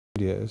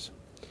studios.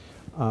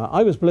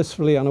 I was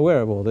blissfully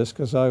unaware of all this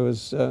because I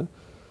was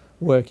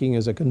working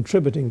as a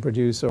contributing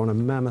producer on a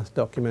mammoth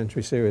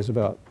documentary series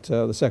about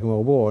the Second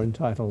World War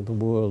entitled The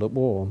World at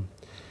War.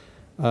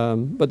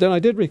 But then I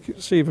did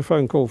receive a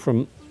phone call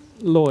from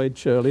Lloyd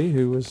Shirley,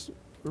 who was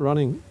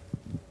running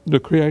the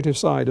creative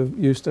side of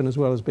Euston as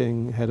well as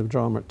being head of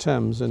drama at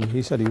Thames, and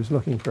he said he was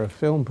looking for a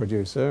film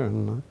producer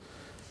and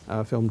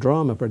a film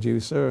drama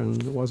producer,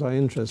 and was I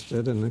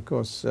interested? And of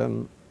course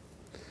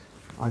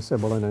I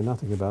said, well, I know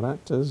nothing about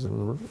actors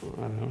and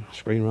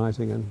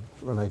screenwriting and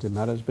related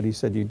matters, but he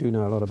said, you do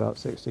know a lot about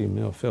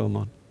 16mm film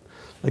on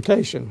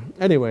location.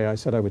 Anyway, I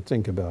said I would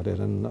think about it,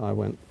 and I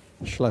went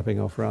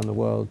schlepping off around the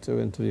world to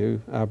interview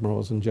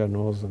admirals and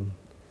generals and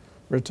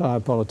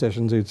retired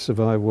politicians who'd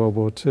survived World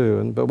War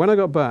II. But when I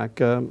got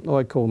back,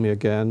 Lloyd called me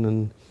again,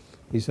 and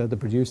he said the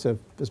producer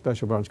for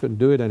Special Branch couldn't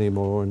do it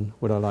anymore, and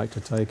would I like to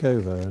take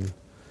over? And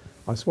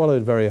I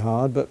swallowed very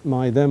hard, but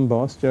my then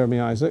boss, Jeremy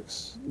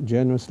Isaacs,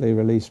 generously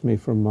released me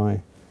from my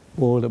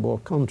World at War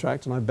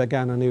contract, and I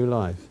began a new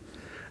life.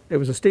 It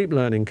was a steep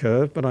learning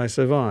curve, but I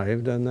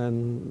survived, and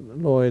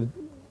then Lloyd,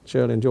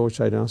 Shirley and George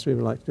Taylor asked me if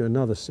we'd like to do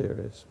another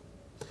series.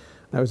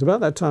 Now, it was about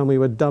that time we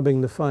were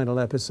dubbing the final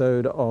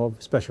episode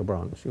of Special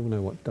Branch. You all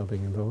know what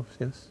dubbing involves,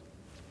 yes?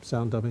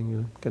 Sound dubbing, you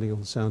know, getting all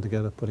the sound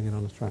together, putting it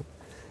on a track.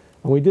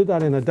 And we did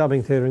that in a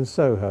dubbing theatre in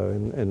Soho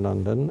in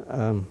London,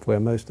 where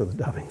most of the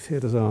dubbing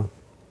theatres are.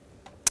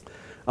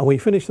 And we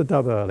finished the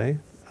dub early.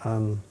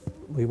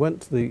 We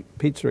went to the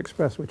Pizza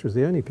Express, which was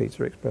the only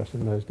Pizza Express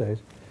in those days,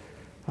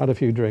 had a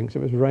few drinks, it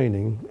was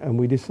raining, and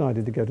we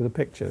decided to go to the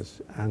pictures.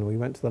 And we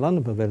went to the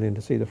London Pavilion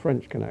to see The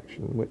French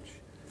Connection,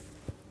 which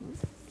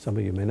some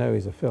of you may know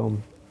is a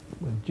film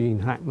with Gene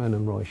Hackman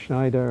and Roy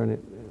Schneider,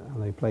 and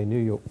they play New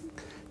York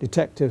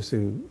detectives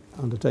who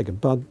undertake a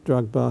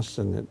drug bust,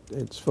 and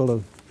it's full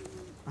of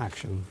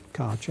action,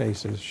 car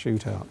chases,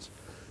 shootouts.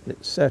 And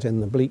it's set in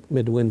the bleak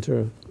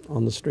midwinter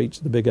on the streets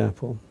of the Big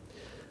Apple.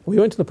 We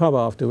went to the pub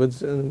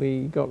afterwards, and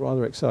we got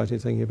rather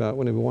excited thinking about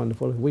wouldn't it be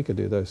wonderful if we could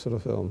do those sort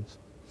of films.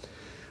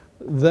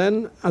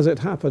 Then, as it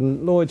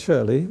happened, Lloyd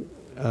Shirley,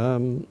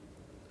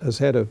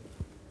 as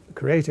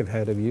creative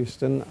head of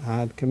Euston,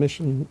 had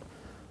commissioned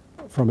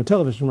from a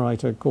television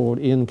writer called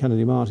Ian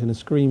Kennedy Martin a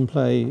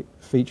screenplay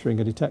featuring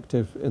a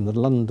detective in the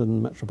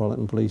London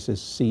Metropolitan Police's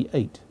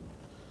C8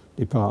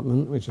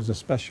 department, which is a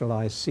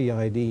specialised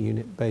CID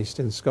unit based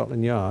in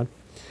Scotland Yard,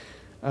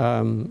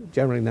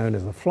 generally known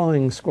as the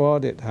Flying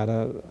Squad. It had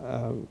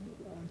a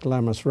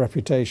glamorous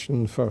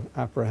reputation for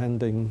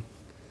apprehending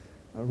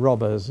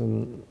robbers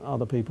and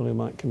other people who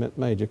might commit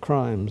major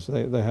crimes.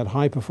 They had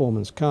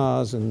high-performance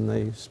cars, and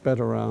they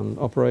sped around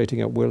operating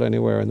at will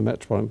anywhere in the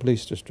Metropolitan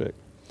Police District.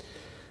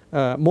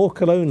 More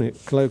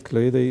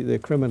colloquially, the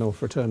criminal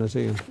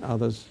fraternity and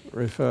others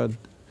referred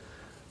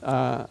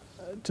to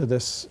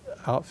this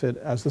outfit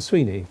as the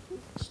Sweeney,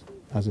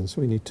 as in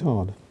Sweeney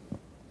Todd.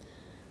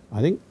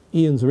 I think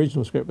Ian's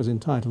original script was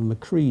entitled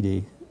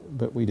Macready,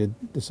 but we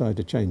did decide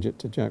to change it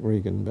to Jack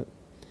Regan. But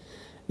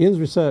Ian's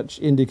research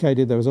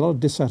indicated there was a lot of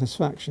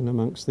dissatisfaction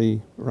amongst the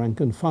rank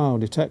and file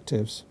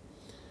detectives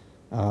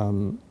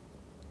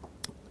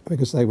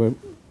because they were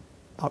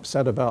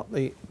upset about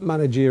the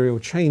managerial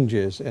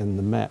changes in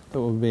the Met that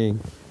were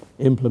being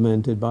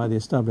implemented by the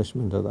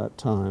establishment at that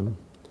time.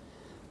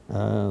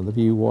 The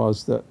view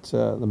was that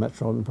the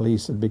Metropolitan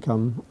Police had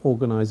become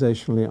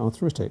organisationally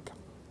arthritic.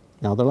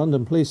 Now, the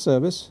London Police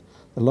Service,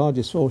 the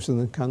largest force in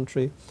the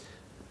country,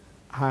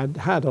 had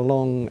had a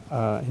long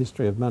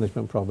history of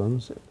management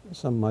problems.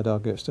 Some might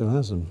argue it still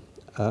has them.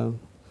 There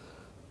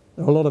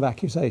were a lot of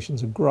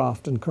accusations of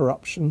graft and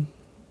corruption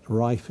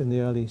rife in the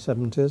early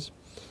 70s.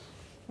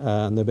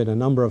 And there have been a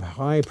number of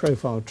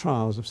high-profile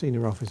trials of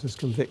senior officers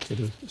convicted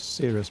of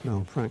serious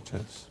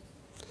malpractice.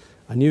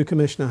 A new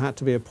commissioner had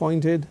to be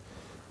appointed,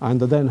 and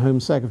the then Home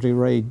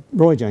Secretary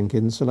Roy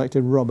Jenkins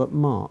selected Robert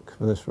Mark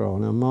for this role.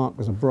 Now, Mark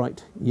was a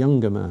bright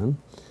younger man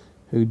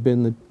who'd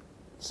been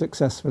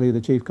successfully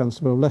the Chief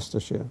Constable of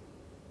Leicestershire.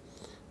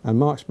 And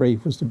Mark's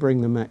brief was to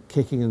bring the Met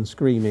kicking and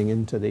screaming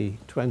into the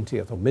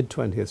 20th or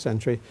mid-20th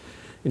century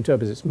in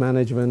terms of its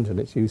management and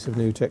its use of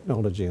new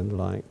technology and the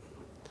like.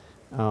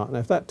 And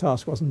if that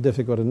task wasn't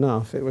difficult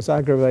enough, it was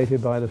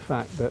aggravated by the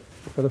fact that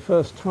for the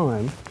first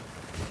time,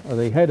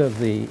 the head of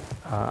the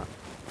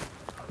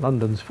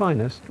London's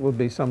finest would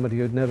be somebody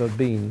who'd never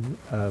been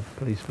a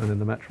policeman in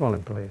the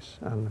Metropolitan Police.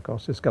 And of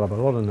course, this got up a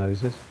lot of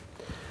noses,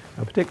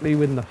 particularly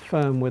within the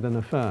firm within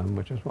a firm,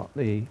 which is what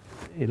the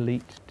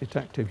elite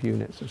detective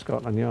units of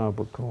Scotland Yard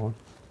would call.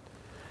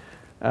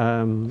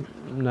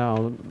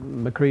 Now,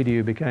 Macready,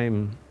 who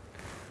became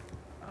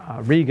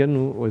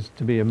Regan, was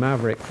to be a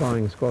maverick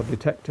flying squad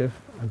detective,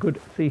 a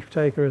good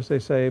thief-taker, as they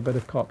say, but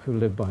a cop who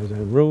lived by his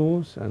own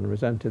rules and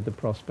resented the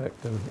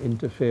prospect of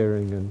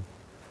interfering and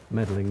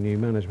meddling new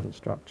management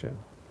structure.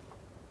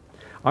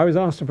 I was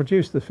asked to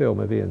produce the film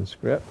of Ian's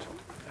script,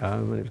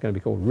 and it was going to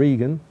be called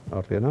Regan,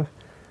 oddly enough,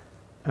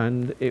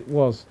 and it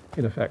was,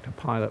 in effect, a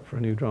pilot for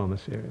a new drama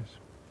series.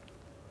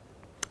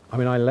 I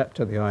mean, I leapt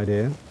at the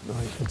idea.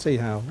 I could see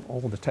how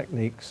all the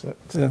techniques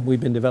that we've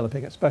been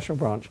developing at Special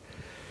Branch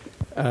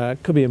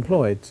could be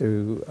employed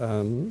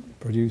to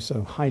produce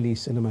a highly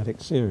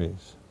cinematic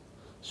series,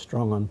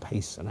 strong on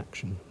pace and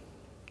action.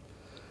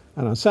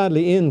 And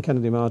sadly, Ian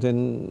Kennedy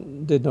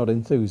Martin did not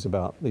enthuse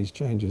about these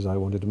changes I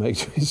wanted to make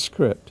to his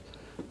script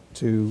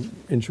to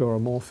ensure a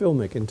more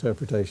filmic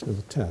interpretation of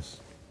the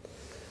test.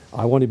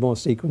 I wanted more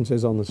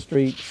sequences on the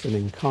streets and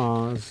in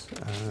cars,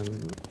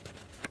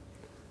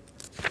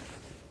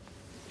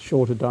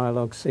 shorter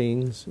dialogue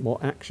scenes, more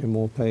action,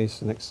 more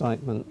pace and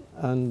excitement,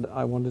 and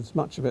I wanted as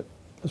much of it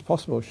as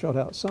possible shot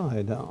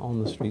outside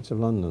on the streets of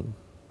London.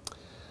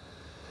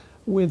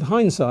 With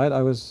hindsight,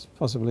 I was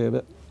possibly a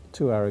bit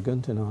too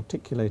arrogant in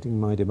articulating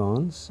my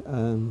demands.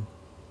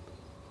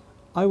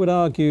 I would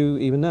argue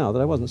even now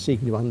that I wasn't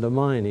seeking to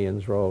undermine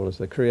Ian's role as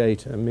the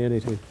creator,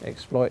 merely to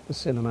exploit the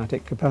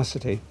cinematic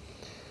capacity.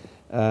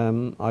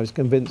 I was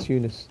convinced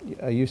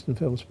Euston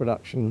Films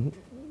production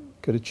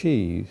could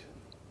achieve.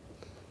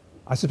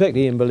 I suspect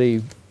Ian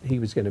believed he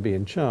was going to be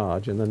in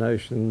charge, and the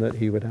notion that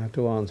he would have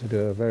to answer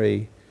to a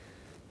very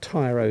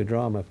tyro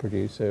drama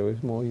producer who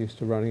was more used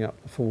to running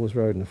up the Falls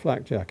Road in a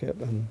flak jacket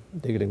than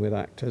dealing with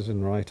actors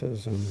and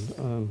writers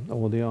and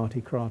all the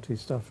arty-crafty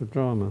stuff of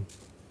drama.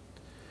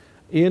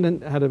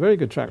 Ian had a very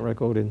good track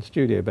record in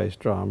studio-based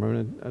drama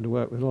and had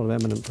worked with a lot of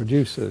eminent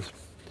producers.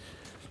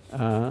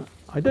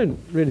 I don't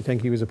really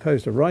think he was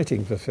opposed to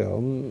writing for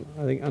film.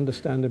 I think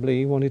understandably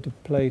he wanted to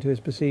play to his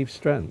perceived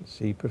strengths.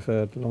 He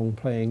preferred long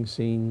playing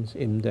scenes,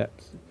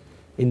 in-depth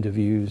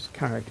interviews,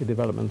 character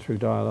development through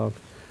dialogue,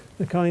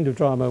 the kind of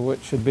drama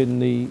which had been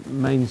the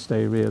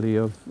mainstay really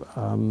of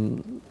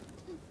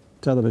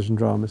television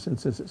drama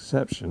since its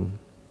inception.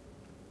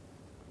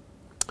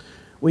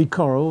 We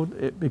quarrelled,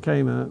 it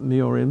became a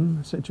me or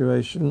him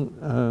situation.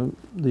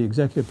 The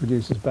executive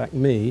producers backed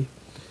me,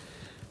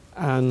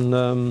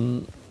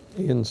 and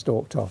Ian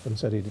stalked off and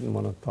said he didn't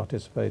want to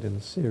participate in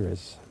the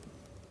series.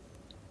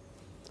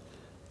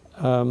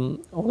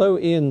 Although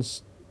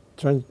Ian's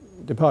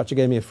departure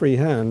gave me a free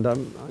hand, I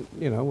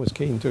was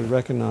keen to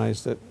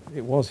recognise that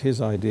it was his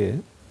idea.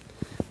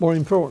 More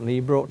importantly, he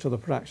brought to the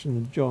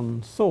production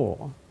John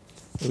Thor,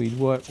 who he'd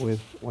worked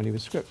with when he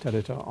was script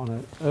editor on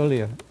an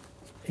earlier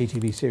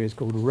ATV series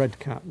called Red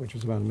Cap, which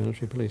was about a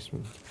military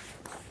policeman.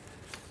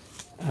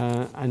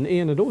 And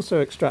Ian had also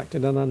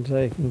extracted an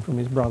undertaking from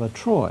his brother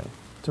Troy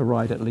to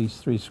write at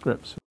least 3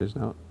 scripts.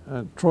 Now,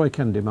 Troy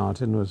Kennedy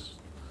Martin was,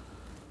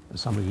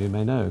 as some of you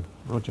may know,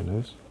 Roger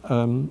knows,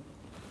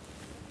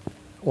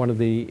 one of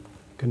the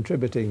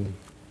contributing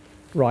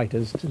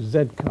writers to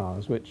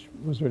Z-Cars, which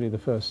was really the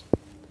first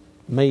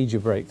major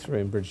breakthrough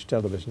in British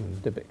television in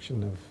the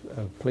depiction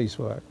of police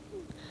work.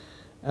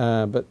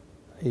 But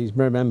he's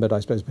remembered, I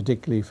suppose,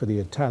 particularly for The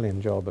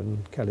Italian Job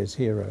and Kelly's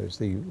Heroes.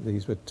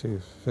 These were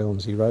 2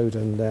 films he wrote,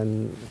 and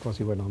then, of course,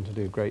 he went on to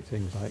do great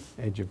things like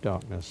Edge of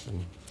Darkness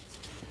and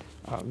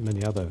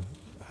many other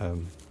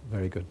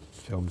very good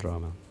film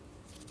drama.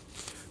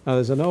 Now,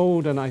 there's an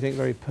old and I think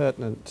very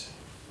pertinent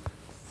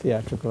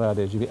theatrical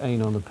adage: if you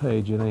ain't on the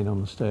page, you ain't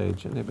on the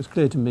stage. And it was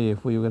clear to me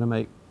if we were going to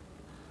make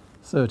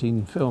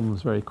 13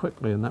 films very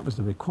quickly, and that was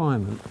the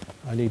requirement,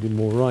 I needed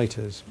more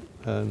writers.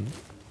 The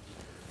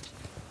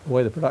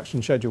way the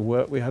production schedule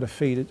worked, we had to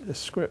feed a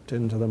script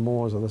into the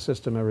moors of the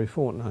system every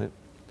fortnight.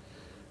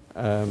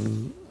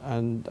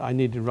 And I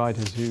needed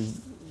writers who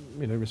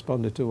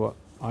responded to what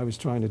I was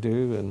trying to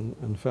do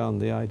and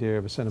found the idea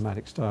of a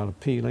cinematic style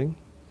appealing.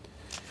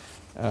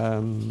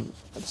 At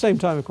the same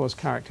time, of course,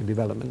 character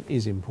development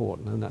is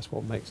important, and that's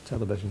what makes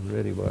television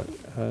really work.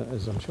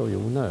 As I'm sure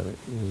you'll know,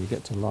 you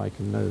get to like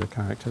and know the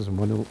characters and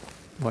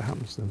what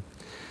happens to them.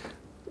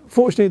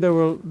 Fortunately, there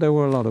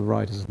were a lot of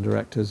writers and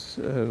directors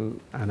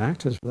and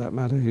actors, for that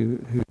matter,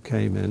 who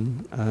came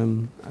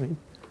in.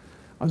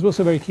 I was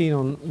also very keen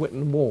on wit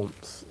and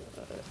warmth.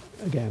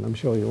 Again, I'm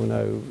sure you'll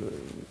know,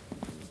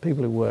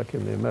 people who work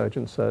in the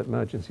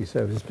emergency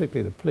services,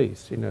 particularly the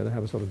police, they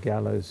have a sort of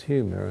gallows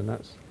humour, and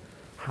that's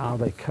how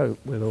they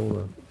cope with all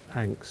the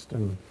angst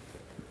and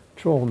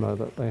trauma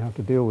that they have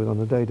to deal with on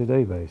a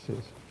day-to-day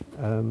basis.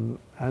 And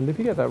if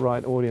you get that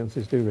right,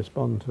 audiences do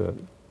respond to it.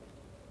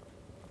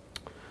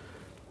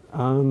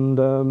 And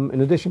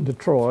in addition to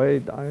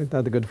Troy, I had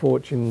the good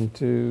fortune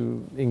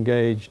to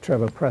engage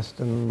Trevor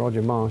Preston,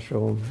 Roger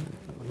Marshall,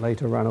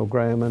 later Ranald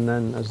Graham, and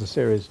then as the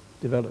series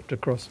developed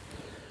across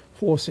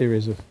 4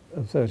 series of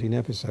 13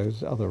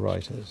 episodes, other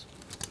writers.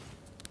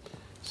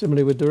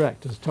 Similarly with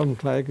directors, Tom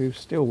Clegg, who's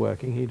still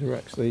working, he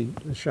directs the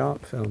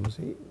Sharp films.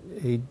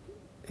 He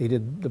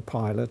did the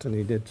pilot and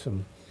he did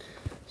some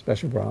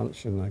Special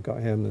Branch, and I got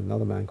him and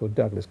another man called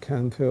Douglas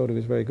Camfield, who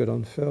was very good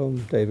on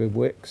film. David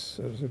Wicks,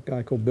 there was a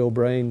guy called Bill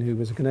Brain, who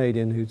was a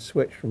Canadian who'd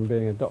switched from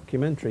being a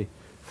documentary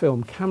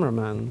film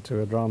cameraman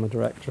to a drama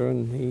director,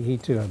 and he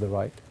too had the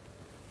right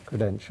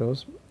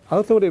credentials.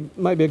 I thought it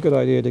might be a good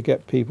idea to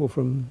get people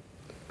who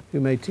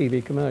made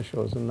TV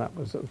commercials, and that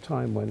was at a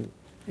time when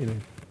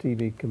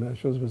TV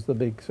commercials was the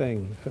big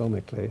thing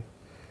filmically,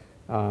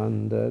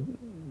 and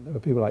there were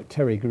people like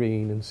Terry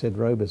Green and Sid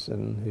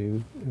Roberson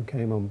who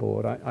came on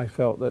board. I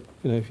felt that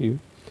if you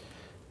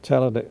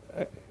tell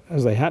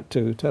as they had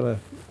to tell a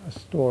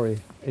story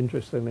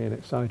interestingly and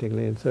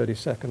excitingly in 30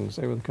 seconds,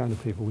 they were the kind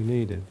of people we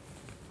needed.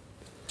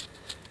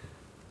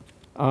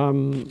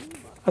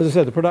 As I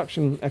said, the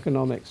production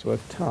economics were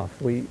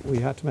tough. We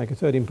had to make a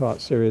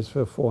 13-part series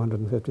for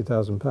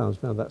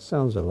 £450,000. Now that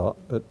sounds a lot,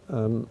 but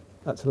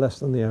that's less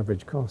than the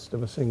average cost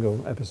of a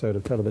single episode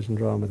of television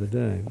drama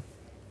today.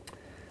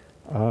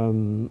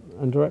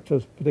 And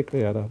directors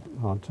particularly had a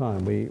hard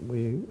time.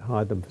 We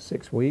hired them for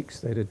 6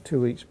 weeks. They did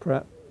 2 weeks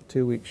prep,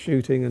 2 weeks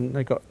shooting, and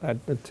they had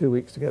 2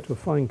 weeks to get to a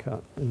fine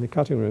cut in the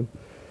cutting room.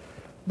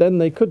 Then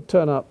they could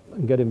turn up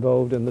and get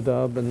involved in the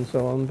dub and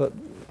so on, but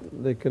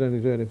they could only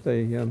do it if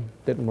they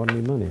didn't want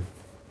any money.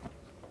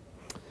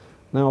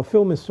 Now,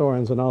 film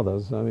historians and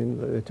others, I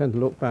mean, they tend to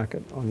look back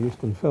on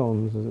Euston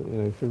Films,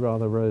 through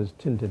rather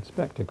rose-tinted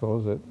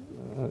spectacles,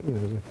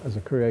 as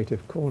a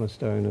creative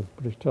cornerstone of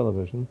British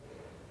television.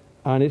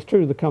 And it's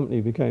true the company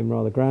became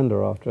rather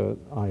grander after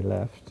I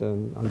left,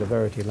 and under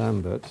Verity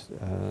Lambert,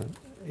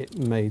 it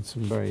made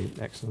some very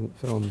excellent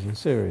films and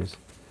series.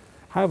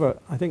 However,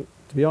 I think,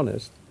 to be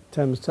honest,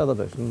 Thames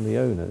Television, the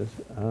owners,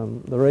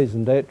 the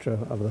raison d'etre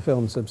of the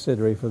film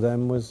subsidiary for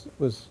them was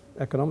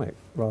economic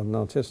rather than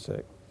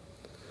artistic.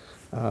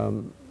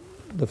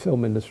 The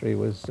film industry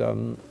was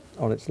on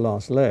its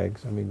last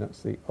legs. I mean,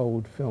 that's the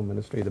old film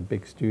industry, the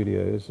big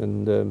studios,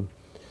 and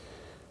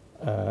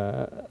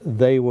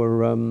they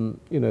were,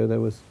 there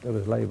was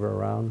labour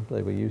around.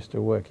 They were used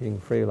to working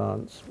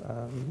freelance,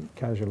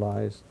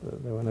 casualised.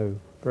 There were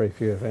very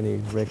few, if any,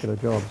 regular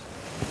jobs.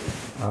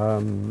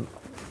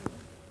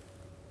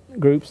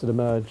 Groups that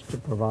emerged to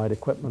provide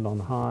equipment on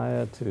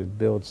hire, to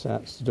build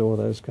sets, to do all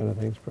those kind of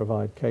things,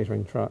 provide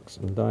catering trucks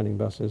and dining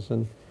buses,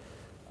 and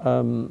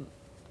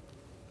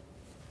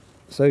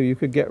so you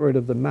could get rid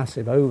of the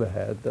massive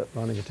overhead that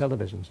running a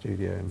television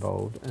studio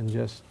involved, and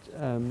just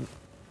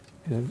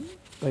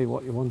pay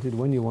what you wanted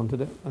when you wanted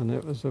it, and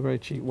it was a very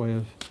cheap way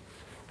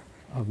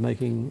of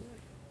making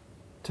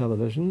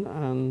television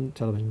and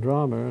television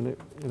drama, and it,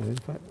 in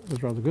fact, was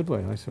a rather good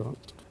way, I thought.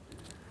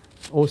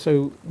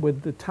 Also,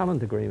 with the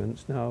talent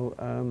agreements now,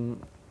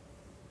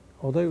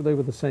 although they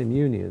were the same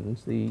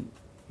unions, the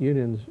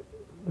unions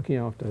looking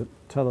after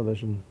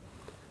television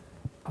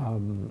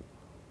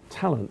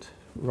talent,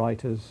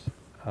 writers,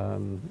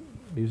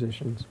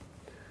 musicians,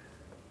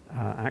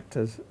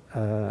 actors,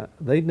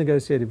 they'd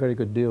negotiated very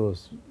good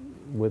deals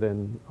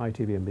within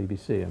ITV and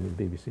BBC. I mean,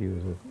 BBC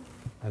was,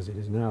 as it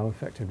is now,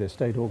 effectively a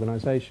state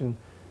organisation.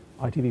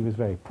 ITV was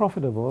very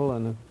profitable,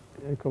 and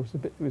of course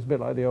it was a bit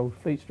like the old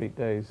Fleet Street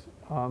days.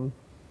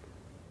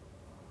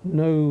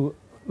 No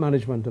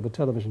management of a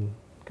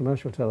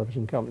commercial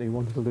television company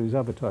wanted to lose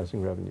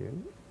advertising revenue,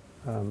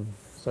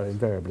 so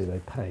invariably they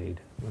paid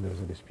when there was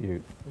a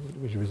dispute,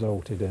 which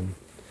resulted in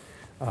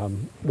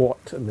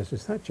what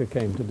Mrs. Thatcher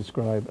came to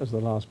describe as the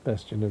last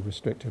bastion of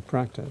restrictive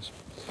practice.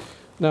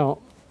 Now,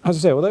 as I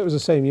say, although it was the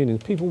same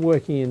unions, people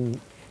working in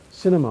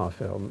cinema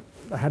film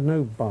had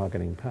no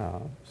bargaining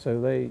power,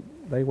 so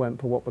they went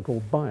for what were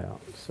called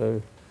buyouts.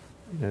 So,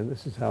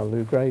 this is how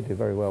Lou Gray did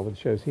very well with the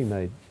shows he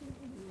made.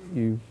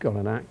 You got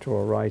an actor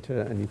or a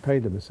writer and you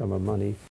paid them a sum of money